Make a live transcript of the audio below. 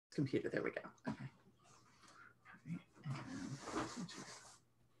computer. There we go. Okay.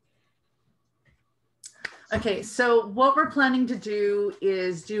 Okay, so what we're planning to do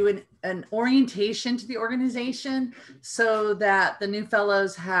is do an orientation to the organization so that the new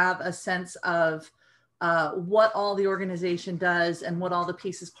fellows have a sense of what all the organization does and what all the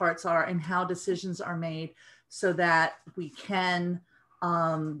pieces, parts are, and how decisions are made, so that we can,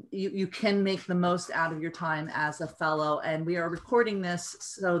 you can make the most out of your time as a fellow. And we are recording this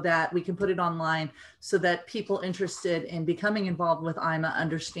so that we can put it online so that people interested in becoming involved with IMA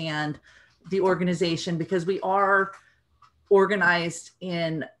understand the organization, because we are organized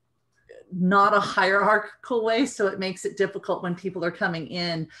in not a hierarchical way. So it makes it difficult when people are coming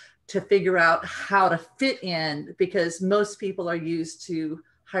in to figure out how to fit in, because most people are used to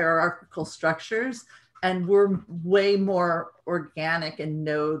hierarchical structures and we're way more organic and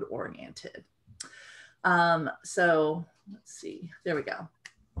node oriented. So let's see, there we go.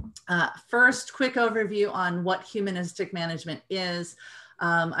 First, quick overview on what humanistic management is.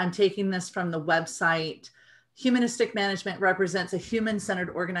 I'm taking this from the website. Humanistic management represents a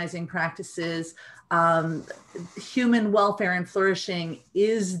human-centered organizing practices. Human welfare and flourishing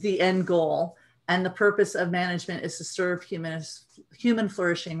is the end goal, and the purpose of management is to serve human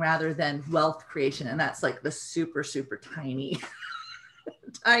flourishing rather than wealth creation. And that's like the super, super tiny,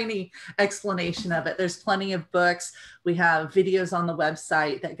 tiny explanation of it. There's plenty of books. We have videos on the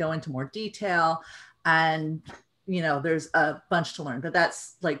website that go into more detail, and you know, there's a bunch to learn, but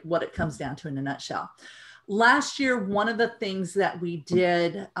that's like what it comes down to in a nutshell. Last year, one of the things that we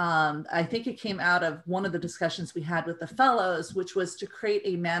did, I think it came out of one of the discussions we had with the fellows, which was to create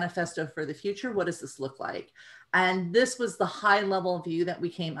a manifesto for the future. What does this look like? And this was the high level view that we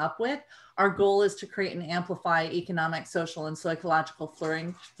came up with. Our goal is to create and amplify economic, social, and psychological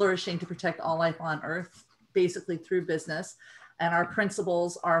flourishing to protect all life on Earth, basically through business. And our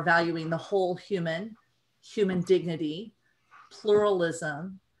principles are valuing the whole human dignity,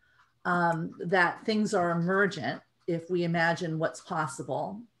 pluralism, that things are emergent if we imagine what's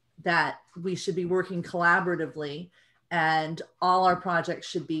possible, that we should be working collaboratively, and all our projects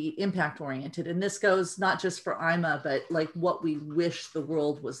should be impact oriented. And this goes not just for IMA, but like what we wish the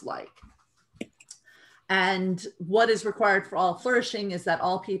world was like. And what is required for all flourishing is that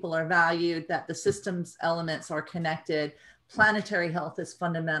all people are valued, that the systems elements are connected, planetary health is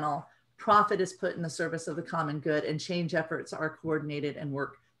fundamental, profit is put in the service of the common good, and change efforts are coordinated and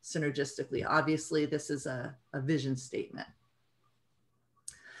work synergistically. Obviously, this is a vision statement.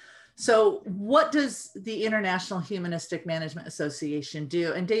 So what does the International Humanistic Management Association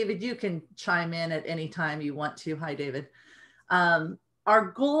do? And David, you can chime in at any time you want to. Hi, David. Our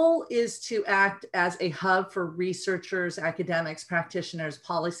goal is to act as a hub for researchers, academics, practitioners,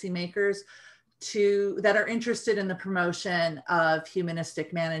 policymakers that are interested in the promotion of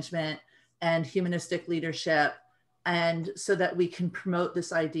humanistic management and humanistic leadership, and so that we can promote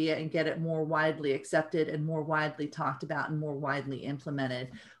this idea and get it more widely accepted and more widely talked about and more widely implemented.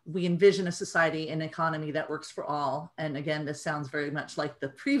 We envision a society and economy that works for all. And again, this sounds very much like the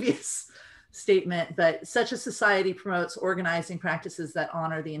previous statement, but such a society promotes organizing practices that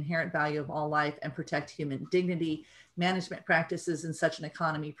honor the inherent value of all life and protect human dignity. Management practices in such an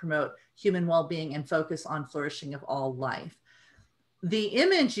economy promote human well-being and focus on flourishing of all life. The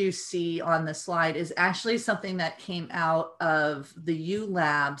image you see on the slide is actually something that came out of the U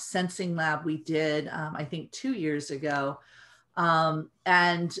Lab sensing lab we did, I think 2 years ago.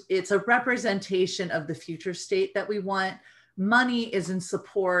 And it's a representation of the future state that we want. Money is in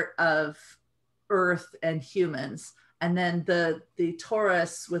support of Earth and humans. And then the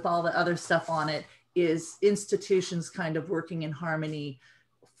torus with all the other stuff on it is institutions kind of working in harmony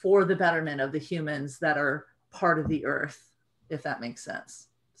for the betterment of the humans that are part of the Earth, if that makes sense.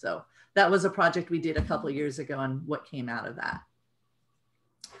 So that was a project we did a couple of years ago and what came out of that.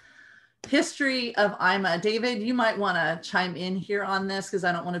 History of IMA. David, you might want to chime in here on this because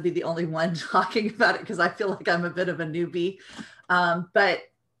I don't want to be the only one talking about it because I feel like I'm a bit of a newbie. But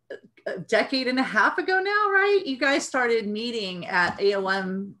a decade and a half ago now, right? You guys started meeting at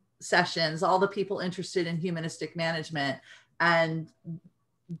AOM sessions, all the people interested in humanistic management, and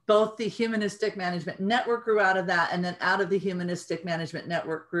both the Humanistic Management Network grew out of that, and then out of the Humanistic Management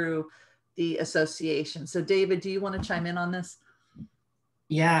Network grew the association. So David, do you want to chime in on this?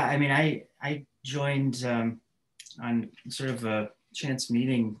 Yeah, I mean, I joined on sort of a chance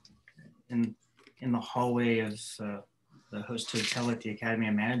meeting in the hallway of the host hotel at the Academy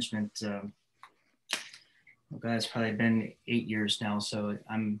of Management. Oh God, it's probably been 8 years now, so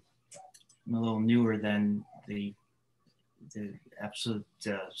I'm a little newer than the absolute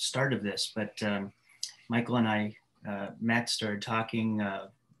start of this. But Michael and I, Matt started talking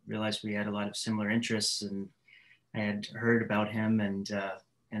realized we had a lot of similar interests, and I had heard about him and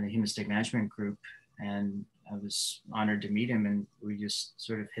the Humanistic Management Group, and I was honored to meet him, and we just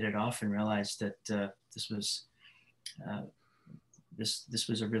sort of hit it off and realized that this was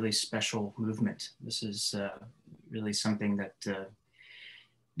a really special movement. This is really something that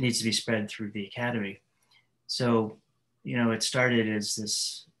needs to be spread through the Academy. So, it started as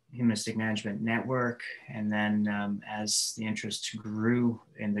this Humanistic Management Network, and then as the interest grew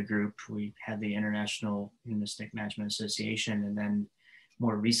in the group, we had the International Humanistic Management Association, and then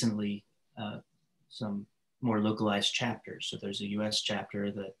more recently, some more localized chapters. So there's a US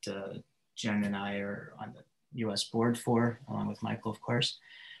chapter that Jen and I are on the US board for, along with Michael, of course.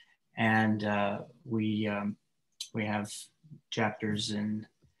 And we have chapters in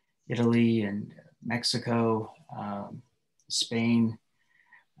Italy and Mexico, Spain.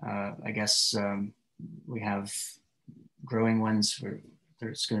 I guess we have growing ones.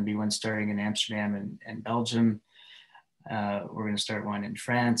 There's going to be one starting in Amsterdam and Belgium. We're going to start one in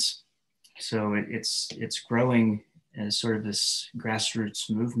France. So it's growing as sort of this grassroots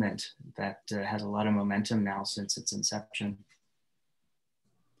movement that has a lot of momentum now since its inception.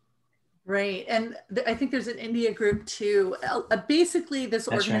 Right. And I think there's an India group too. Basically, this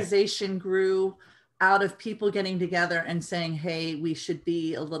organization grew out of people getting together and saying, hey, we should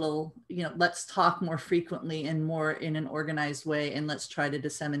be a little, let's talk more frequently and more in an organized way, and let's try to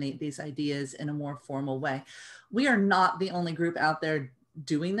disseminate these ideas in a more formal way. We are not the only group out there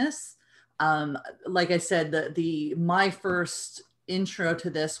doing this. Like I said, my first intro to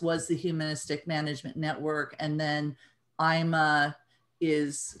this was the Humanistic Management Network, and then IMA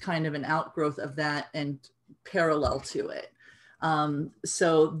is kind of an outgrowth of that and parallel to it.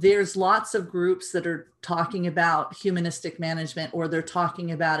 So there's lots of groups that are talking about humanistic management, or they're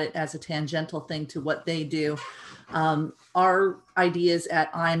talking about it as a tangential thing to what they do. Our ideas at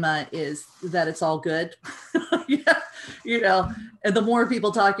IMA is that it's all good, and the more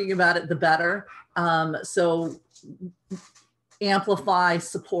people talking about it, the better. So amplify,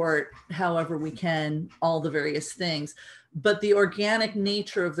 support, however we can, all the various things. But the organic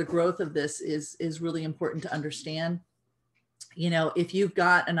nature of the growth of this is really important to understand. If you've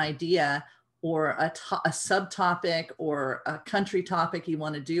got an idea or a subtopic or a country topic you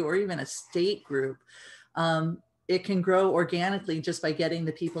want to do, or even a state group, it can grow organically just by getting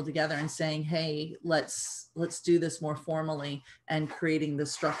the people together and saying, hey, let's do this more formally, and creating the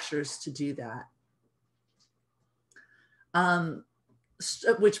structures to do that.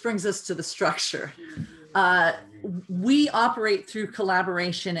 Which brings us to the structure. We operate through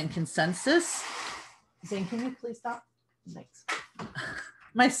collaboration and consensus. Zane, can you please stop? Thanks.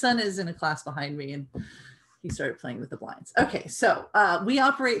 My son is in a class behind me and he started playing with the blinds. Okay, so we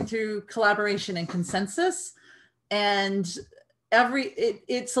operate through collaboration and consensus, and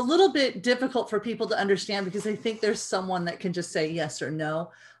it's a little bit difficult for people to understand because I think there's someone that can just say yes or no,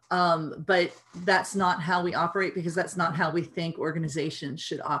 but that's not how we operate, because that's not how we think organizations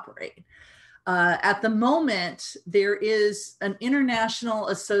should operate. At the moment, there is an international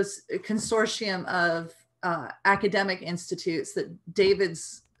consortium of academic institutes that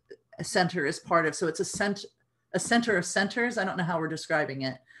David's center is part of. So it's a center of centers. I don't know how we're describing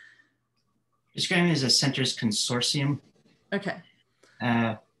it. Describing it as a centers consortium. Okay.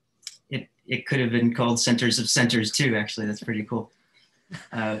 It could have been called centers of centers too, actually. That's pretty cool.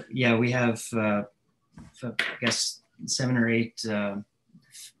 Yeah, we have, I guess, 7 or 8,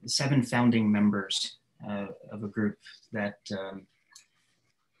 7 founding members of a group that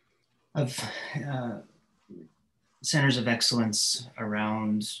of centers of excellence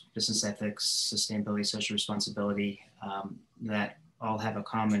around business ethics, sustainability, social responsibility, that all have a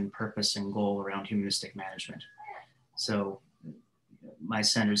common purpose and goal around humanistic management. So my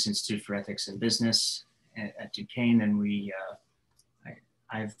center is Institute for Ethics in Business at Duquesne, and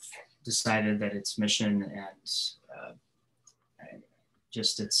I've decided that its mission and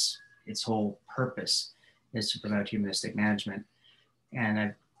just its whole purpose is to promote humanistic management.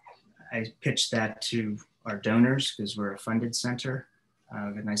 And I pitched that to our donors, because we're a funded center,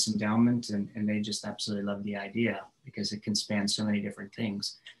 a nice endowment, and they just absolutely love the idea because it can span so many different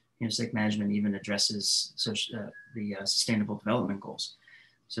things. Humanistic management even addresses the sustainable development goals.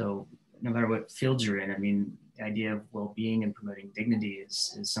 So no matter what field you're in, I mean, the idea of well-being and promoting dignity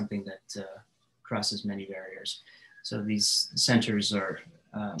is something that crosses many barriers. So these centers are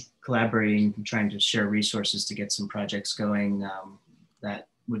collaborating, trying to share resources to get some projects going that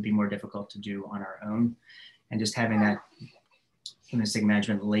would be more difficult to do on our own. And just having that humanistic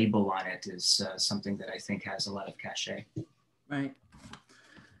management label on it is something that I think has a lot of cachet. Right.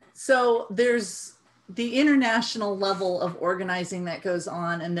 So there's the international level of organizing that goes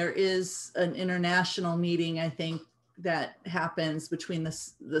on, and there is an international meeting, I think, that happens between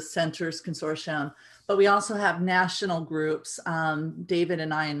the centers consortium, but we also have national groups. David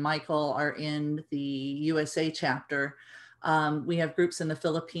and I and Michael are in the USA chapter. We have groups in the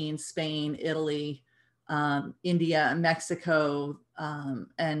Philippines, Spain, Italy, India, Mexico,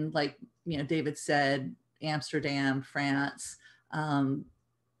 and like, you know, David said, Amsterdam, France,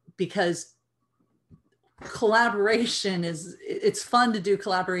 because collaboration it's fun to do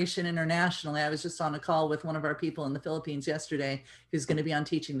collaboration internationally. I was just on a call with one of our people in the Philippines yesterday who's going to be on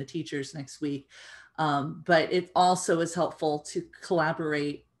Teaching the Teachers next week. But it also is helpful to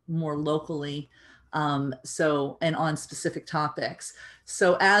collaborate more locally, and on specific topics.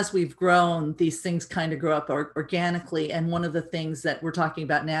 So as we've grown, these things kind of grow up organically. And one of the things that we're talking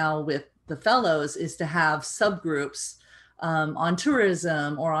about now with the fellows is to have subgroups on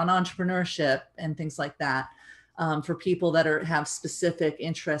tourism or on entrepreneurship and things like that, for people that have specific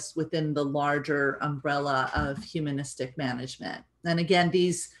interests within the larger umbrella of humanistic management. And again,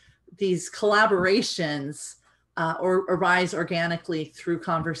 these collaborations arise organically through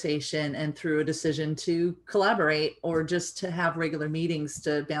conversation and through a decision to collaborate, or just to have regular meetings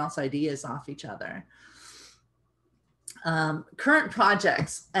to bounce ideas off each other. Current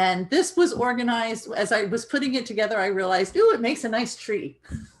projects, and this was organized as I was putting it together. I realized, ooh, it makes a nice tree.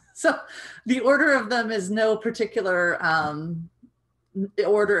 So the order of them is no particular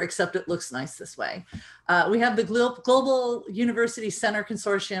order, except it looks nice this way. We have the Global University Center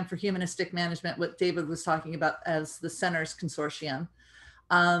Consortium for Humanistic Management, what David was talking about as the Centers Consortium.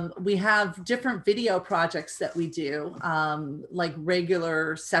 We have different video projects that we do, like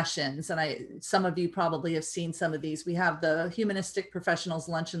regular sessions. And some of you probably have seen some of these. We have the Humanistic Professionals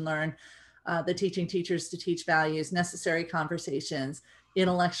Lunch and Learn, the Teaching Teachers to Teach Values, Necessary Conversations,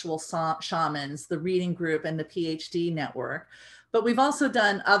 Intellectual Shamans, the Reading Group, and the PhD Network. But we've also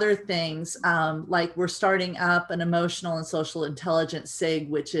done other things, like we're starting up an Emotional and Social Intelligence SIG,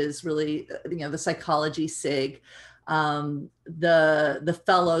 which is really, you know, the psychology SIG. The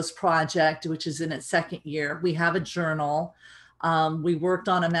Fellows Project, which is in its second year. We have a journal. We worked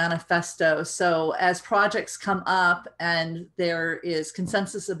on a manifesto. So as projects come up and there is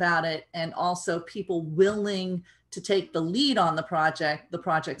consensus about it, and also people willing to take the lead on the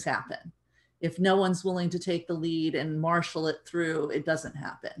projects happen. If no one's willing to take the lead and marshal it through, it doesn't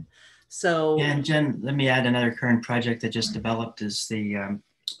happen. So, yeah, and Jen, let me add another current project that just developed is the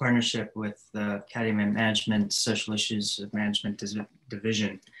partnership with the Academy of Management Social Issues of Management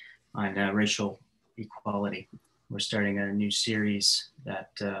Division on racial equality. We're starting a new series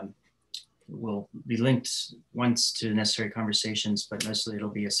that will be linked once to Necessary Conversations, but mostly it'll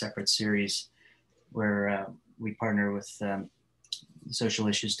be a separate series where we partner with the Social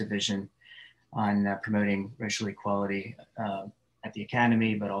Issues Division on promoting racial equality at the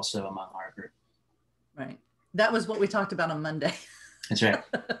Academy, but also among our group. Right. That was what we talked about on Monday. That's right.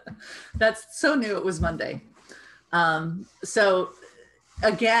 That's so new, it was Monday. So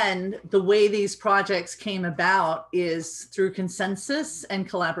again, the way these projects came about is through consensus and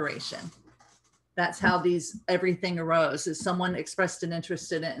collaboration. That's how everything arose, is someone expressed an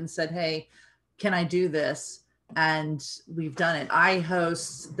interest in it and said, hey, can I do this? And we've done it. I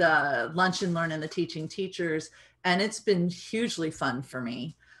host the Lunch and Learn and the Teaching Teachers, and it's been hugely fun for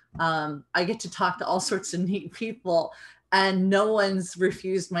me. I get to talk to all sorts of neat people, and no one's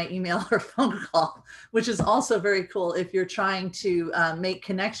refused my email or phone call, which is also very cool. If you're trying to make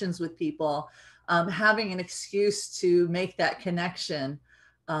connections with people, having an excuse to make that connection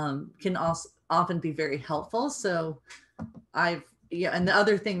can also often be very helpful. So and the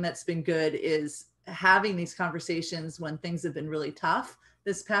other thing that's been good is having these conversations when things have been really tough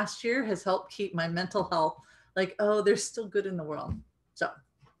this past year has helped keep my mental health like, oh, there's still good in the world. So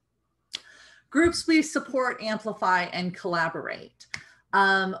groups we support, amplify, and collaborate.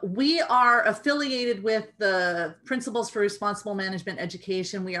 We are affiliated with the Principles for Responsible Management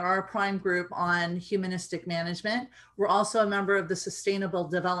Education. We are a prime group on humanistic management. We're also a member of the Sustainable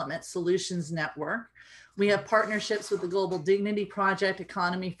Development Solutions Network. We have partnerships with the Global Dignity Project,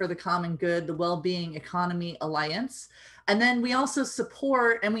 Economy for the Common Good, the Wellbeing Economy Alliance. And then we also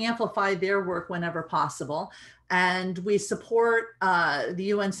support and we amplify their work whenever possible. And we support the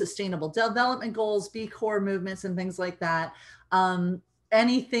UN Sustainable Development Goals, B Corps movements, and things like that.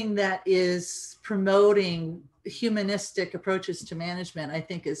 Anything that is promoting humanistic approaches to management, I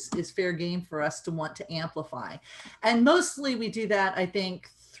think is fair game for us to want to amplify. And mostly we do that, I think,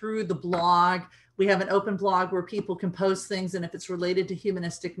 through the blog. We have an open blog where people can post things, and if it's related to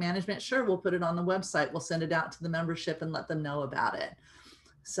humanistic management, sure, we'll put it on the website. We'll send it out to the membership and let them know about it.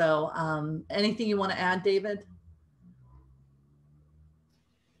 So anything you want to add, David?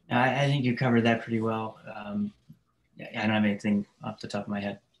 I think you covered that pretty well. Yeah, I don't have anything off the top of my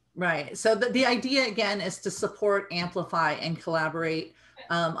head. Right. So the idea again is to support, amplify, and collaborate.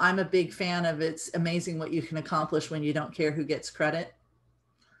 I'm a big fan of it's amazing what you can accomplish when you don't care who gets credit.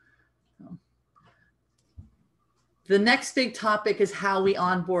 The next big topic is how we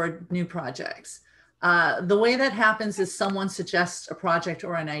onboard new projects. The way that happens is someone suggests a project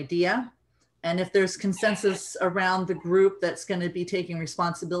or an idea. And if there's consensus around the group that's going to be taking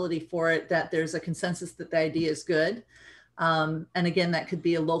responsibility for it, that there's a consensus that the idea is good. And again, that could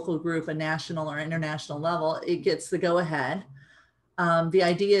be a local group, a national or international level, it gets the go ahead. The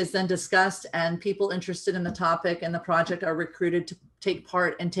idea is then discussed and people interested in the topic and the project are recruited to take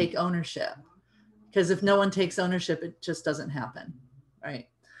part and take ownership. Because if no one takes ownership, it just doesn't happen, right?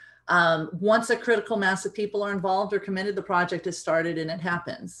 Once a critical mass of people are involved or committed, the project is started and it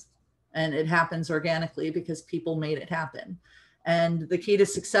happens. And it happens organically because people made it happen. And the key to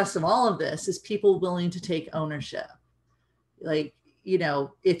success of all of this is people willing to take ownership. Like, you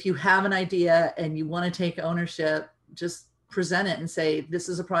know, if you have an idea and you want to take ownership, just present it and say, this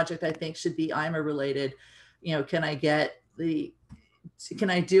is a project I think should be IMA related. You know, can I do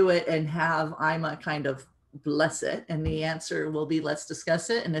it and have IMA kind of bless it? And the answer will be, let's discuss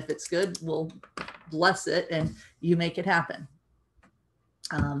it. And if it's good, we'll bless it and you make it happen.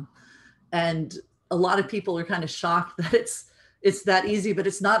 And a lot of people are kind of shocked that it's that easy, but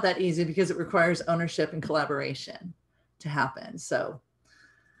it's not that easy because it requires ownership and collaboration to happen. So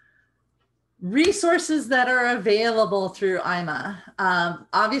resources that are available through IMA.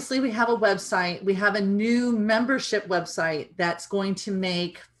 Obviously, we have a website. We have a new membership website that's going to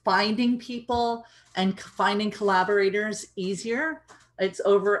make finding people and finding collaborators easier. It's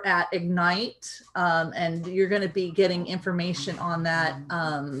over at Ignite, and you're going to be getting information on that,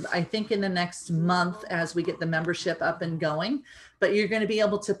 I think in the next month as we get the membership up and going. But you're going to be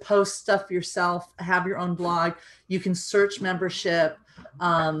able to post stuff yourself, have your own blog. You can search membership.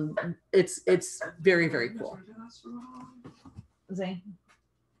 It's very, very cool. Zane?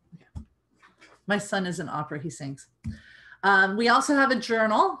 My son is an opera, he sings. We also have a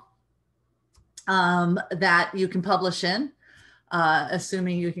journal that you can publish in.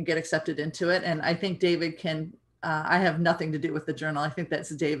 Assuming you can get accepted into it. And I think David can, I have nothing to do with the journal. I think that's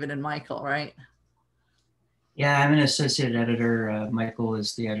David and Michael, right? Yeah, I'm an associate editor. Michael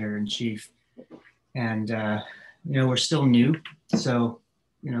is the editor-in-chief. And, you know, we're still new. So,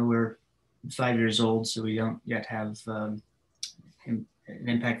 you know, we're 5 years old, so we don't yet have an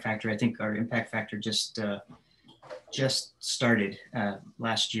impact factor. I think our impact factor just started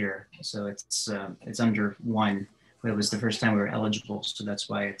last year. So it's under 1. It was the first time we were eligible, so that's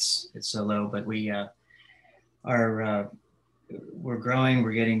why it's so low. But we're growing.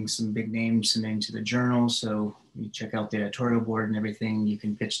 We're getting some big names into the journal. So you check out the editorial board and everything. You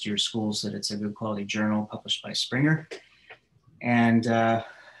can pitch to your schools that it's a good quality journal published by Springer. And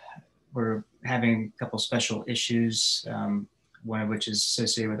we're having a couple special issues. One of which is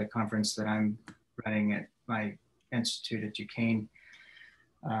associated with a conference that I'm running at my institute at Duquesne.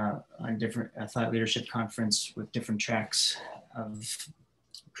 On a thought leadership conference with different tracks of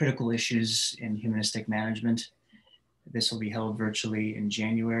critical issues in humanistic management. This will be held virtually in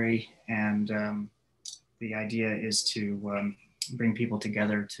January, and the idea is to bring people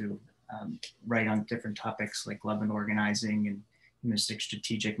together to write on different topics like love and organizing and humanistic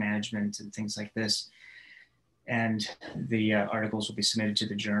strategic management and things like this. And the articles will be submitted to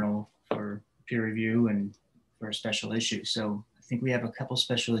the journal for peer review and for a special issue. So I think we have a couple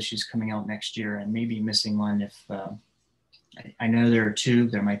special issues coming out next year. I may be missing one if, I know there are 2,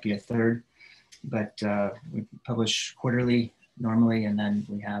 there might be a 3rd, but we publish quarterly normally, and then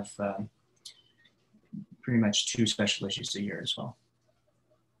we have pretty much 2 special issues a year as well.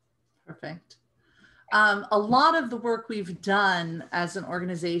 Perfect. A lot of the work we've done as an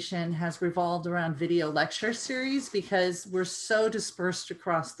organization has revolved around video lecture series because we're so dispersed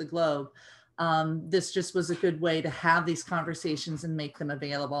across the globe. This just was a good way to have these conversations and make them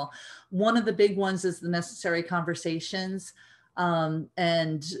available. One of the big ones is the necessary conversations.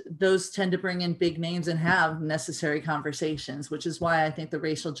 And those tend to bring in big names and have necessary conversations, which is why I think the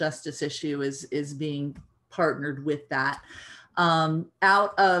racial justice issue is being partnered with that.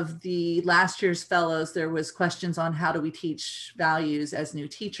 Out of the last year's fellows, there was questions on how do we teach values as new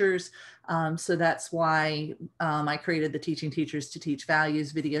teachers. So that's why I created the Teaching Teachers to Teach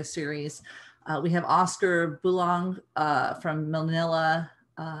Values video series. We have Oscar Bulong from Manila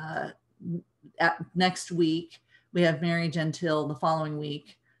next week. We have Mary Gentile the following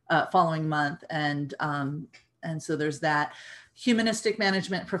month, and so there's that. humanistic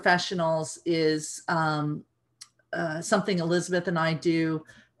management professionals is something Elizabeth and I do.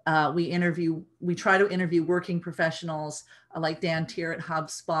 We try to interview working professionals like Dan Tier at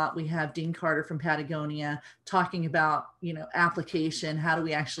HubSpot. We have Dean Carter from Patagonia talking about, application. How do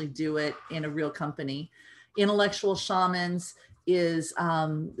we actually do it in a real company? Intellectual Shamans is,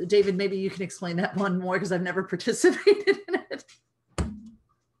 David, maybe you can explain that one more because I've never participated in it.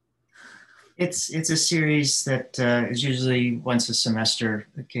 It's a series that is usually once a semester.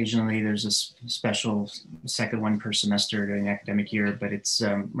 Occasionally there's a special second one per semester during the academic year, but it's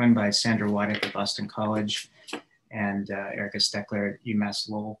run by Sandra Waddick at Boston College and Erica Steckler at UMass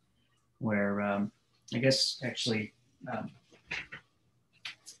Lowell, where I guess actually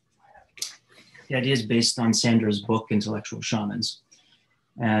the idea is based on Sandra's book, Intellectual Shamans.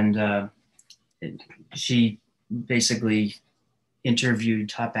 And she basically interviewed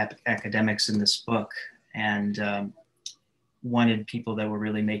top academics in this book and wanted people that were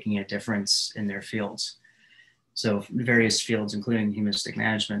really making a difference in their fields. So various fields, including humanistic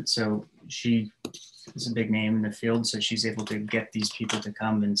management. So she is a big name in the field. So she's able to get these people to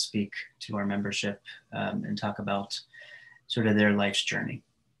come and speak to our membership and talk about sort of their life's journey.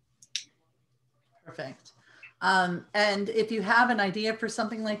 Perfect. And if you have an idea for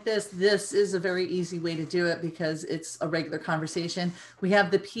something like this, this is a very easy way to do it because it's a regular conversation. We have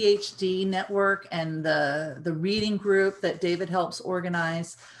the PhD network and the reading group that David helps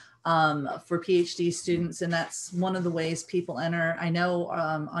organize for PhD students. And that's one of the ways people enter. I know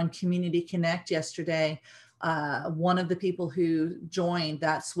on Community Connect yesterday, one of the people who joined,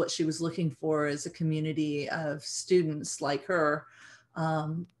 that's what she was looking for, is a community of students like her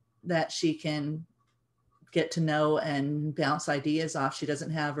that she can get to know and bounce ideas off. She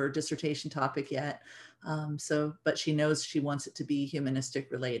doesn't have her dissertation topic yet. But she knows she wants it to be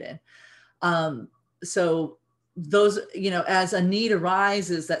humanistic related. So those, as a need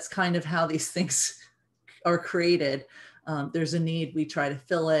arises, that's kind of how these things are created. There's a need, we try to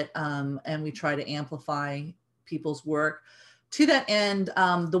fill it, and we try to amplify people's work. To that end,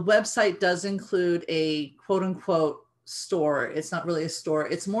 the website does include a quote unquote store. It's not really a store.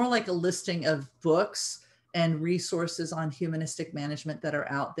 It's more like a listing of books and resources on humanistic management that are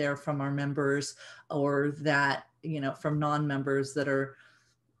out there from our members or that, from non-members that are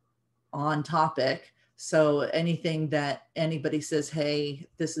on topic. So anything that anybody says, hey,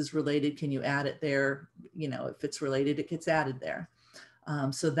 this is related, can you add it there? If it's related, it gets added there.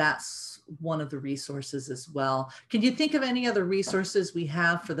 So that's one of the resources as well. Can you think of any other resources we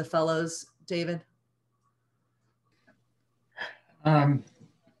have for the fellows, David?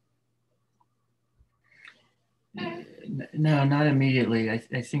 No, not immediately.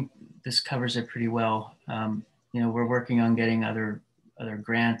 I think this covers it pretty well. We're working on getting other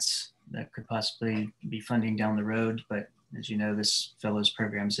grants that could possibly be funding down the road. But as you know, this fellows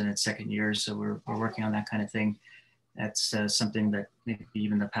program's in its second year, so we're working on that kind of thing. That's something that maybe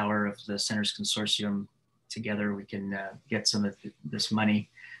even the power of the Centers Consortium together, we can get some of this money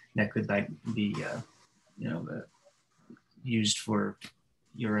that could be used for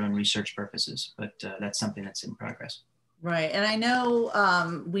your own research purposes, but that's something that's in progress. Right, and I know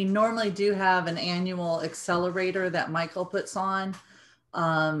we normally do have an annual accelerator that Michael puts on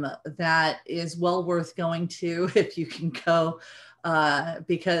that is well worth going to if you can go,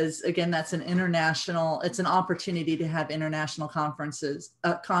 because again, that's it's an opportunity to have international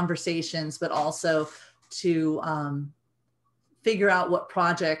conversations, but also to figure out what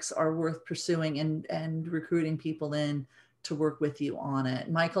projects are worth pursuing and recruiting people in to work with you on it.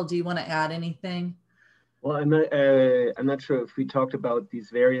 Michael, do you want to add anything? Well, I'm not sure if we talked about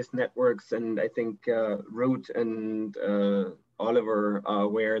these various networks, and I think Ruth and Oliver are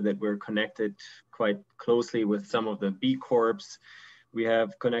aware that we're connected quite closely with some of the B Corps. We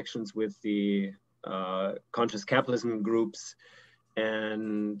have connections with the conscious capitalism groups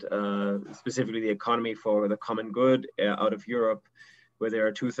and specifically the Economy for the Common Good out of Europe, where there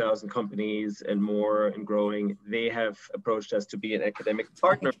are 2,000 companies and more and growing. They have approached us to be an academic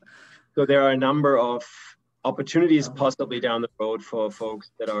partner. So there are a number of opportunities possibly down the road for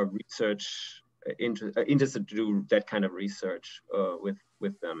folks that are interested to do that kind of research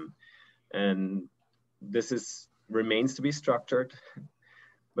with them. And this remains to be structured,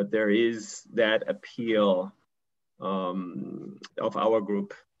 but there is that appeal of our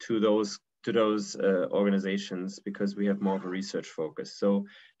group to those organizations because we have more of a research focus. So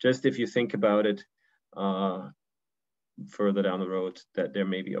just if you think about it further down the road, that there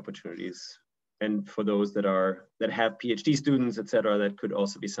may be opportunities, and for those that have PhD students, et cetera, that could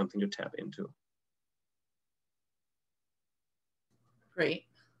also be something to tap into. Great.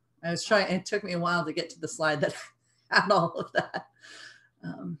 I was trying, it took me a while to get to the slide that had all of that.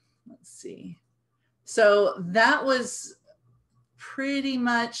 Let's see. So that was pretty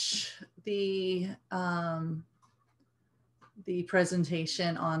much the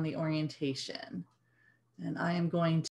presentation on the orientation. And I am going to